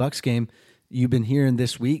touchdown in the Bucs game. You've been hearing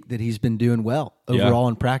this week that he's been doing well overall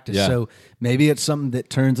in practice. Yeah. So maybe it's something that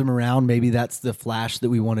turns him around. Maybe that's the flash that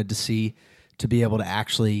we wanted to see to be able to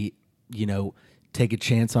actually, take a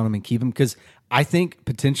chance on him and keep him. Because I think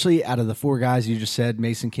potentially out of the four guys you just said,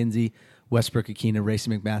 Mason Kinsey, Westbrook-Akeen,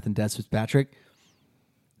 Racey McMath, and Des Fitzpatrick,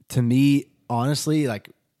 to me, honestly, like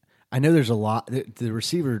I know there's a lot. The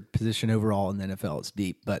receiver position overall in the NFL is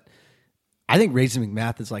deep, but I think Racey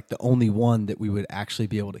McMath is like the only one that we would actually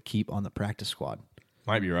be able to keep on the practice squad.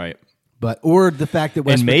 Might be right. Or the fact that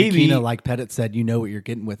Westbrook-Akeen, like Pettit said, you know what you're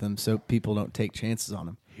getting with him, so people don't take chances on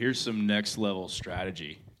him. Here's some next level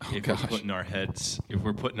strategy. If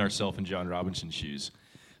we're putting ourselves in John Robinson's shoes.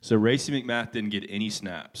 So Racey McMath didn't get any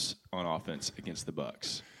snaps on offense against the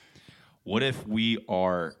Bucs. What if we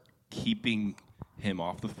are keeping him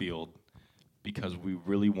off the field because we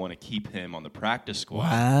really want to keep him on the practice squad? Wow.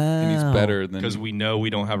 And he's better than because we know we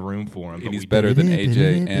don't have room for him. And he's better than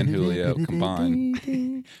AJ and Julio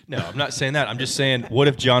combined. No, I'm not saying that. I'm just saying, what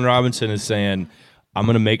if John Robinson is saying, I'm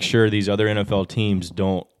going to make sure these other NFL teams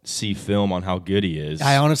don't see film on how good he is.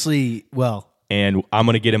 I honestly, and I'm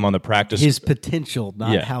going to get him on the practice. His potential,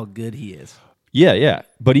 not how good he is. Yeah.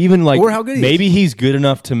 But even like, or how good maybe he's good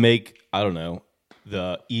enough to make, I don't know,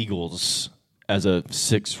 the Eagles as a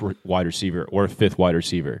sixth wide receiver or a fifth wide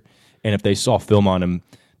receiver. And if they saw film on him,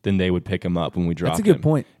 then they would pick him up when we drop him. That's a good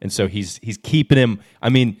point. And so he's keeping him. I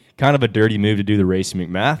mean, kind of a dirty move to do the Racey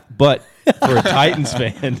McMath, but for a Titans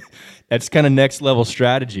fan, that's kind of next level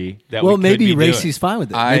strategy. Maybe Racey's fine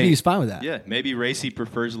with it. Maybe he's fine with that. Yeah, maybe Racey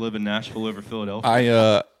prefers to live in Nashville over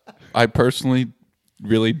Philadelphia. I personally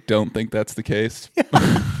really don't think that's the case.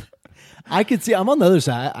 I could see. I'm on the other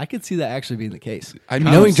side. I could see that actually being the case.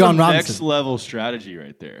 Knowing John Robinson, next level strategy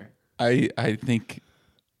right there. I think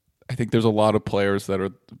there's a lot of players that are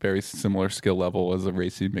very similar skill level as a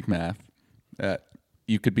Racey McMath. That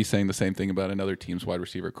you could be saying the same thing about another team's wide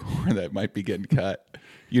receiver core that might be getting cut.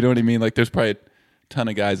 You know what I mean? Like there's probably a ton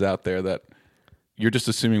of guys out there that you're just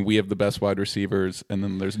assuming we have the best wide receivers, and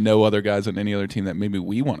then there's no other guys on any other team that maybe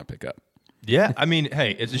we want to pick up. Yeah, I mean,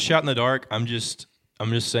 hey, it's a shot in the dark. I'm just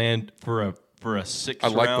saying for a sixth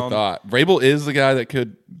round. I like the thought. Vrabel is the guy that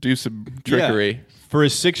could do some trickery. Yeah. For a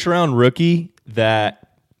 6th round rookie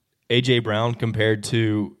that AJ Brown compared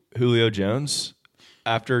to Julio Jones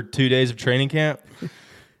after 2 days of training camp,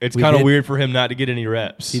 it's kind of weird for him not to get any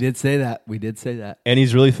reps. He did say that. We did say that. And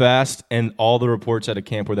he's really fast, and all the reports out of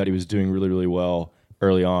camp were that he was doing really, really well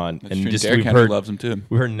early on. That's and true. Just Derrick Henry loves him too.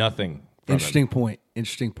 We heard nothing from Interesting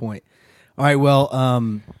point. All right, well,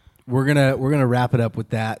 we're gonna wrap it up with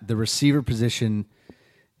that. The receiver position,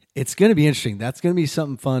 it's gonna be interesting. That's gonna be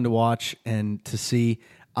something fun to watch and to see.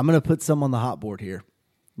 I'm gonna put some on the hot board here.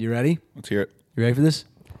 You ready? Let's hear it. You ready for this?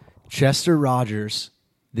 Chester Rogers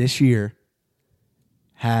this year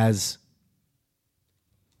has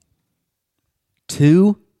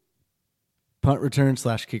 2 punt returns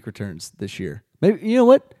 / kick returns this year. Maybe you know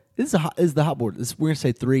what? This is the hot board. We're gonna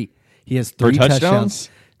say 3. He has 3 touchdowns.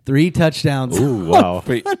 3 touchdowns. Ooh, wow.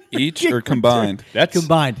 Wait, each or combined? That's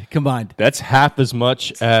combined. That's half as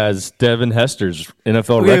much as Devin Hester's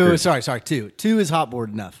NFL record. Wait, sorry. 2 is hot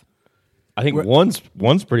board enough. I think one's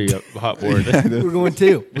pretty hot board. We're going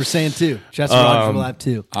 2. We're saying 2. Chester Rogers will have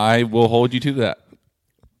 2. I will hold you to that.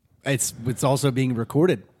 It's also being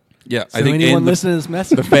recorded. Yeah, So anyone listening to this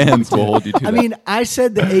message, the fans will hold you to I that. mean, I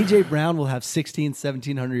said that A.J. Brown will have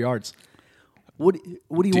 1,700 yards. What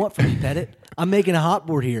do you want from me, Pettit? I'm making a hot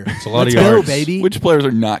board here. It's a lot of Let's yards. go, baby. Which players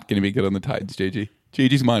are not going to be good on the Titans, JG?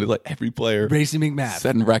 JG's mind is like every player Bracey McMath.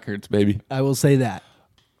 setting records, baby. I will say that.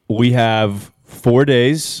 We have 4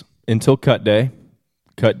 days until cut day.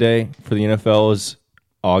 Cut day for the NFL is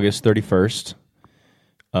August 31st.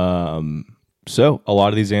 So a lot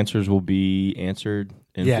of these answers will be answered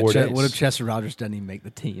in 4 days. What if Chester Rogers doesn't even make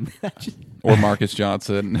the team? Or Marcus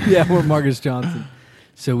Johnson. Yeah, or Marcus Johnson.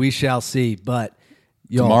 So we shall see. But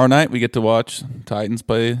y'all, Tomorrow night we get to watch Titans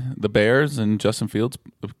play the Bears, and Justin Fields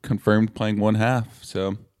confirmed playing one half.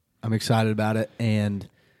 So I'm excited about it. And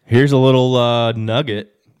Here's a little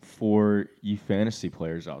nugget for you fantasy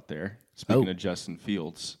players out there. Speaking Oh. of Justin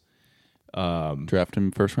Fields, draft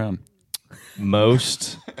him first round, if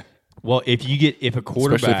a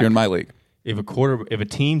quarterback, especially if you're in my league. if a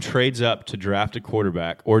team trades up to draft a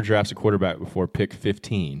quarterback or drafts a quarterback before pick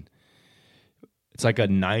 15, it's like a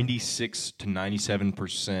 96 to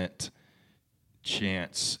 97%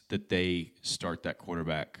 chance that they start that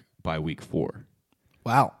quarterback by week 4.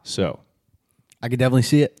 wow, So I could definitely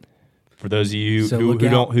see it. for those of you So who look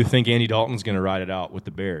out. who think Andy Dalton's going to ride it out with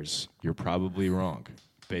the Bears, you're probably wrong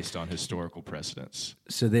based on historical precedents.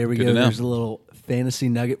 So there we Good go. to know. There's a little fantasy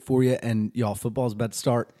nugget for you. And y'all, football's about to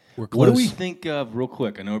start. We're close. What do we think of, real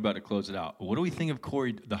quick, I know we're about to close it out, what do we think of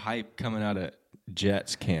Corey, the hype coming out of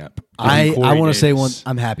Jets camp? I Corey want to say Davis.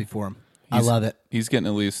 I'm happy for him. I love it. He's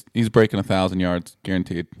getting he's breaking 1,000 yards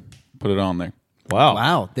guaranteed. Put it on there. Wow.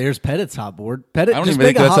 Wow, there's Pettit's hot board. Pettit, I don't just even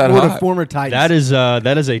make think a that's hot that board high. of former Titans.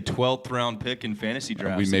 That is a 12th round pick in fantasy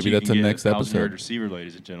drafts. Maybe you that's can the get next 1,000 episode. yard receiver,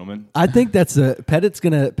 ladies and gentlemen. I think that's Pettit's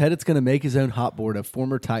gonna make his own hot board of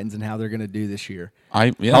former Titans and how they're gonna do this year.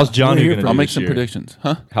 How's John We'll hear going to do from I'll make this some year? predictions.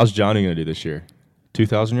 Huh? How's Johnny going to do this year?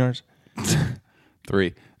 2,000 yards?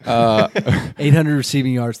 3. 800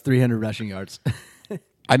 receiving yards, 300 rushing yards.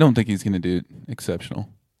 I don't think he's going to do exceptional.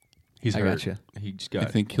 He's I hurt. gotcha. He just got I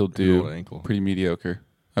think he'll rolled do ankle. pretty mediocre.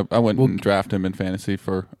 I wouldn't draft him in fantasy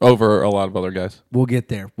over a lot of other guys. We'll get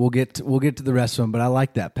there. We'll get to the rest of them. But I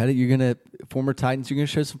like that, Pettit. You're gonna former Titans. You're gonna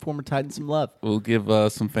show some former Titans some love. We'll give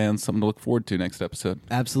some fans something to look forward to next episode.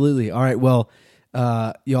 Absolutely. All right. Well,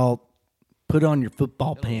 y'all put on your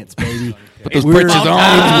football pants, baby. Put those We're- britches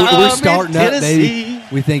on. We're starting up, baby. Tennessee.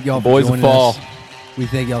 We thank y'all for Boys of joining fall. us. We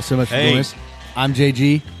thank y'all so much for Hey. joining us. I'm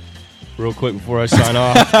JG. Real quick before I sign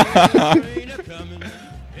off.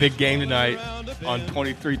 Big game tonight on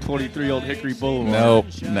 2323 Old Hickory Boulevard. No.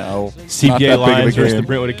 Not CPA that big of a Lions versus the game.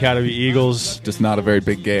 Brentwood Academy Eagles. Just not a very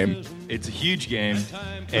big game. It's a huge game.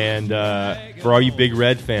 And for all you Big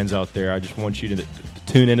Red fans out there, I just want you to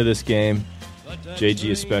tune into this game.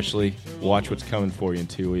 JG especially. Watch what's coming for you in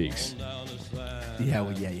 2 weeks. Yeah. All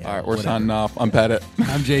right, we're Whatever. signing off. I'm Pettit.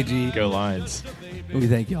 I'm JG. Go Lions. We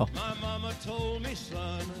thank y'all. My mama told me,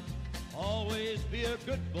 son, always be a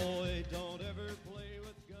good boy, don't